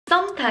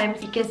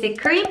Sometimes you can see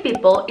Korean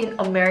people in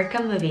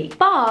American movies,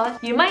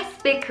 but you might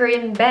speak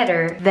Korean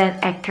better than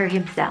actor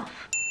himself.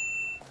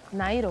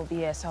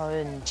 나이로비에서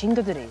온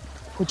친구들이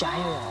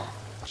부자예요.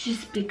 She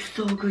speaks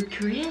so good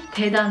Korean.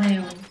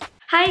 대단해요.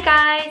 Hi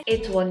guys,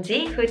 it's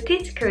Wonji who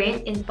teaches Korean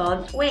in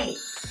fun ways.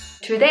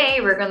 Today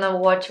we're gonna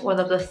watch one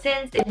of the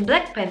scenes in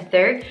Black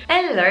Panther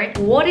and learn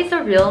what is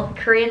a real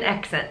Korean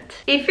accent.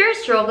 If you're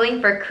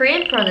struggling for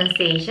Korean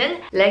pronunciation,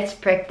 let's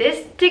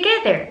practice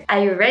together. Are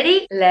you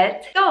ready?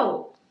 Let's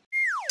go!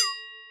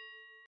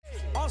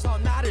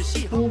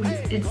 Oh,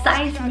 it's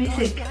science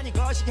music.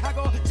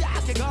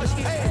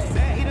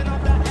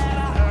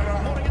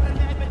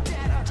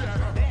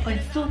 Oh,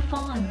 it's so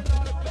fun.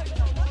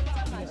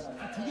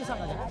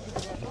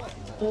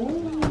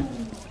 Oh,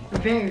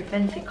 very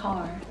fancy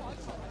car.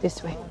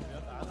 This way.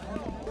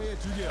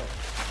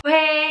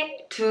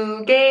 회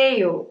두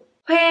개요.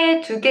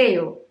 회 두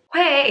개요.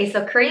 회 is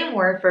a Korean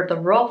word for the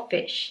raw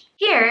fish.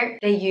 Here,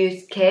 they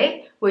use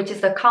게, which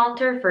is a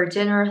counter for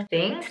general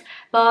things,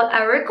 but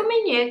I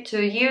recommend you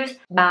to use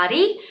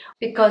마리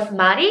because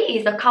마리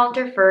is a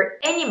counter for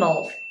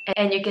animals.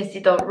 And you can see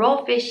the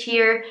raw fish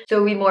here,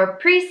 so we're more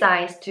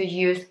precise to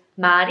use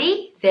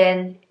마리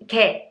than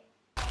게.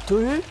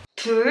 둘.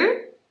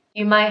 둘.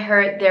 You might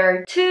heard there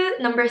are two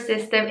number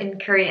system in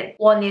Korean.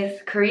 One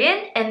is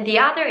Korean and the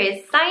other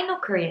is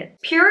Sino-Korean.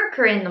 Pure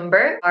Korean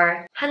number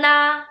are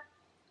하나,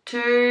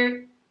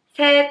 둘,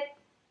 셋,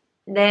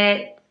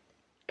 넷,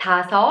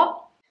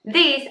 다섯.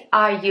 These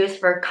are used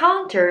for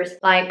counters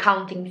like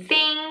counting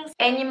things,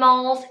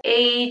 animals,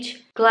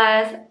 age,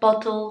 glass,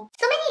 bottle,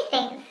 so many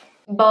things.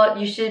 But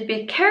you should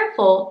be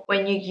careful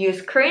when you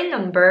use Korean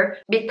number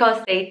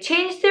because they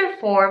change their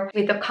form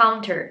with the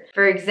counter.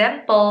 For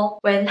example,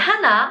 when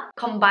하나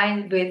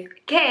combined with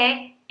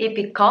개, it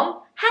becomes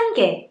한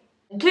개.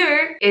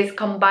 둘 is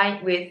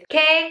combined with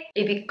개,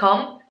 it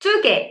becomes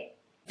두 개.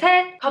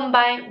 셋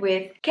combined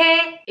with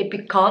개, it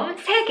becomes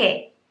세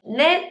개.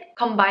 넷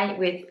combined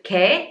with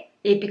개,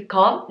 it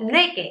becomes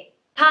네 개.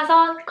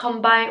 다섯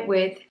combined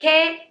with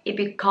개, it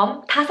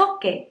becomes 다섯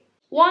개.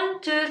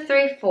 1, 2,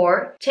 3,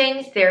 4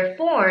 change their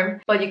form,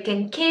 but you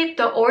can keep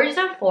the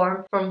original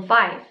form from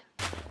 5.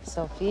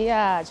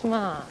 Sophia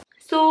Ajumma.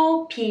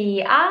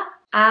 Sophia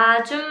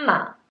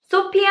Ajumma.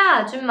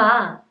 Sophia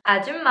Ajumma.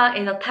 Ajumma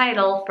is a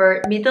title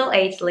for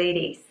middle-aged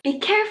ladies. Be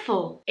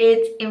careful!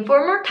 It's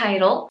informal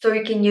title, so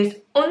you can use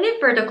only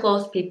for the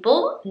close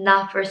people,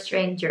 not for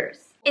strangers.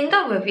 In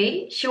the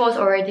movie, she was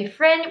already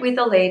friends with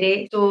a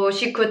lady, so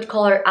she could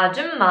call her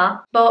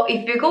Ajumma. But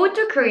if you go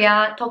to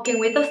Korea talking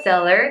with a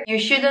seller, you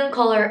shouldn't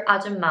call her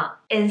Ajumma.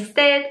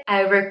 Instead,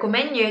 I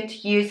recommend you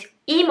to use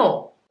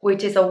emo,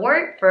 which is a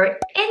word for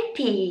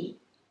auntie.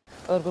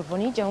 얼굴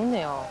보니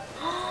좋네요.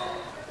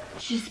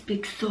 She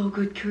speaks so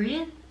good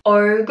Korean.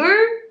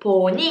 얼굴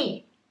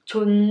보니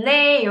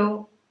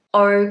좋네요.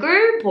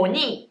 얼굴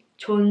보니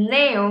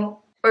좋네요.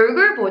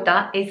 얼굴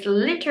보다 is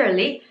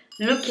literally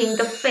looking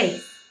the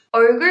face.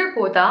 얼굴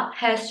보다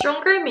has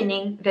stronger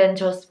meaning than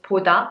just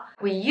보다.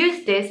 We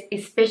use this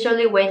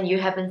especially when you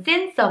haven't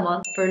seen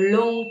someone for a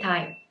long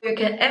time. You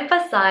can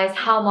emphasize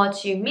how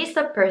much you miss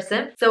a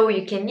person, so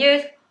you can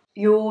use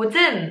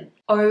요즘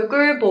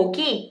얼굴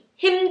보기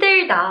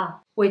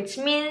힘들다, which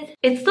means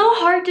it's so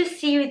hard to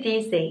see you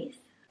these days.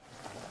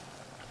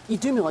 이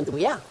두 명은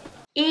누구야?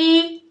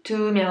 이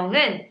두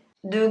명은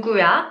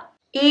누구야?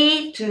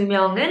 이 두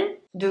명은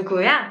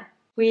누구야?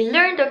 We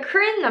learned the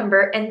Korean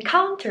number and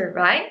counter,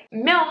 right?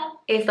 명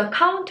is a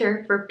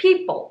counter for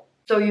people.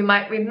 So you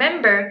might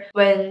remember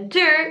when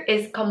둘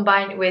is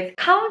combined with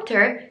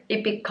counter,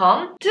 it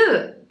becomes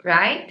두,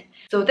 right?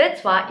 So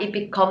that's why it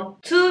becomes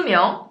두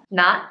명,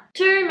 not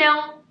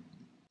둘명.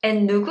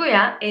 And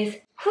누구야 is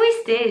who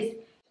is this?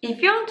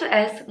 If you want to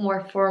ask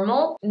more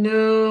formal,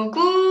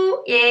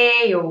 누구예요?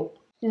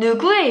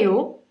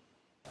 누구예요?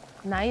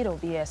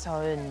 나이로비에서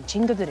온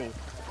친구들이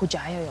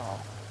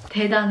부자예요.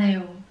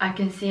 대단해요. I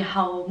can see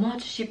how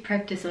much she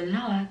practiced a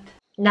lot.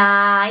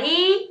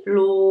 나이로비에서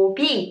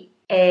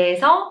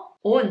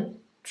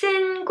온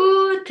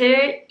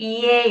친구들이에요.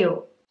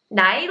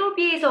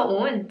 나이로비에서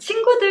온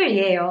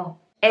친구들이에요.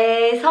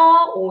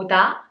 에서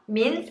오다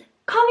means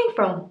coming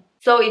from.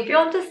 So if you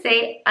want to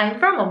say I'm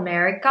from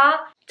America,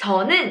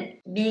 저는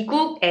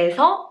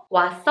미국에서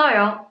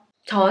왔어요.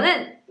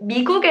 저는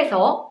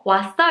미국에서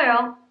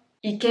왔어요.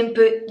 You can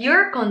put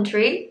your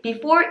country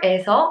before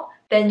에서,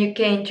 then you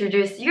can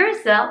introduce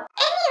yourself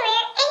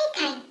anywhere,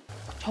 anytime.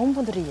 좋은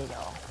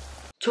분들이에요.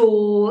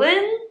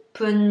 좋은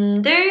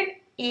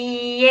분들이에요.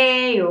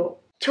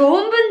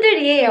 좋은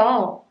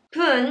분들이에요.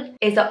 분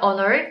is an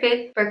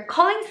honorific for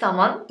calling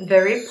someone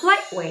very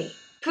polite way.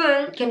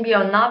 분 can be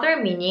another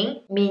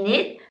meaning,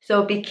 minute,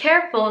 so be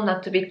careful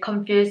not to be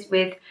confused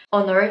with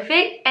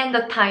honorific and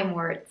the time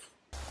words.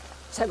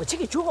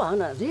 사고치기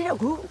좋아하는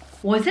애들이라고.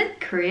 Was it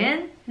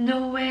Korean?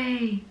 No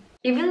way.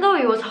 Even though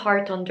it was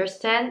hard to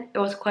understand, it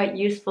was quite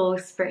useful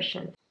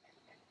expression.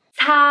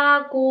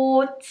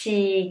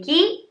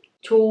 사고치기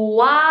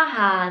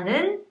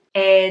좋아하는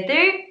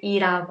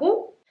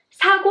애들이라고?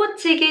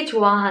 사고치기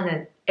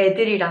좋아하는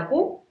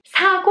애들이라고?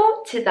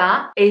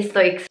 사고치다 is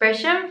the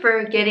expression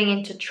for getting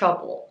into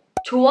trouble.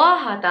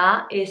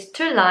 좋아하다 is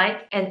to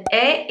like and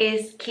애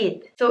is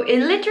kid. So it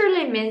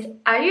literally means,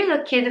 are you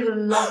the kid who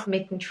loves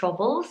making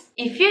troubles?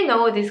 If you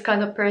know this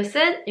kind of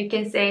person, you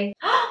can say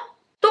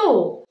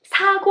또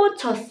사고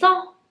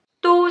쳤어?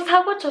 또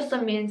사고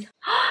쳤어 means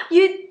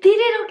you did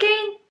it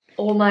again?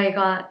 Oh my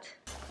god.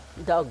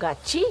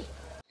 너같이?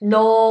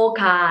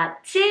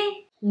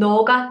 너같이?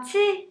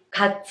 너같이?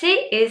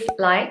 같이 is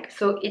like,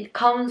 so it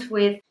comes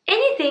with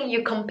anything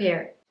you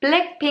compare.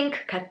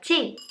 Blackpink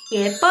같이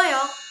예뻐요.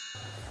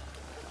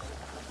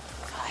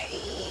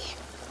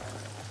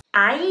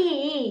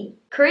 아이.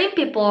 Korean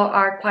people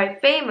are quite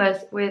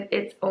famous with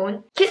its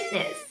own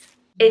cuteness.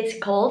 It's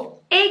called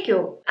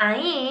애교.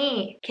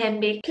 아이 can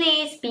be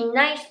please be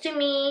nice to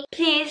me,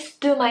 please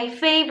do my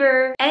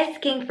favor,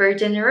 asking for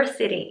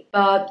generosity.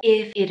 But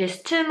if it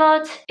is too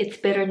much, it's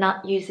better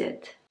not use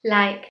it.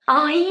 Like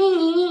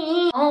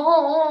아이.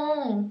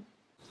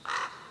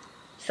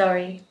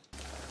 Sorry.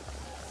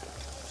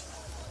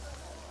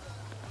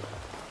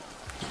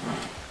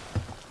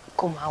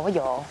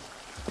 고마워요.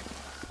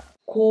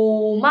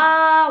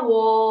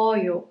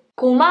 고마워요.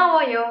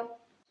 고마워요.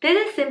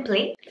 This is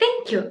simply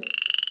thank you.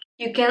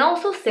 You can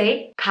also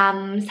say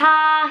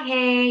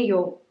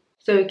감사해요.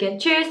 So you can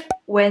choose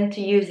when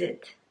to use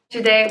it.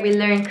 Today we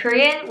learned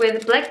Korean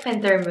with Black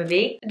Panther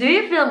movie. Do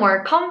you feel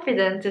more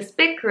confident to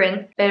speak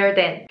Korean better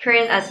than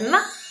Korean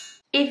Ajumma?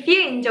 If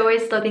you enjoy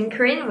studying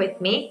Korean with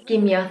me,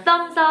 give me a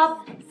thumbs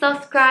up,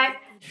 subscribe,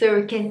 so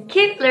we can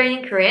keep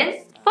learning Korean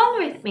fun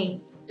with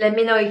me. Let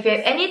me know if you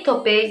have any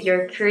topic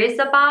you're curious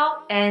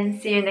about,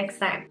 and see you next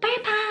time. Bye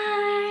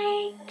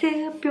bye!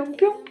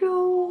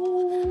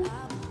 뿅뿅뿅!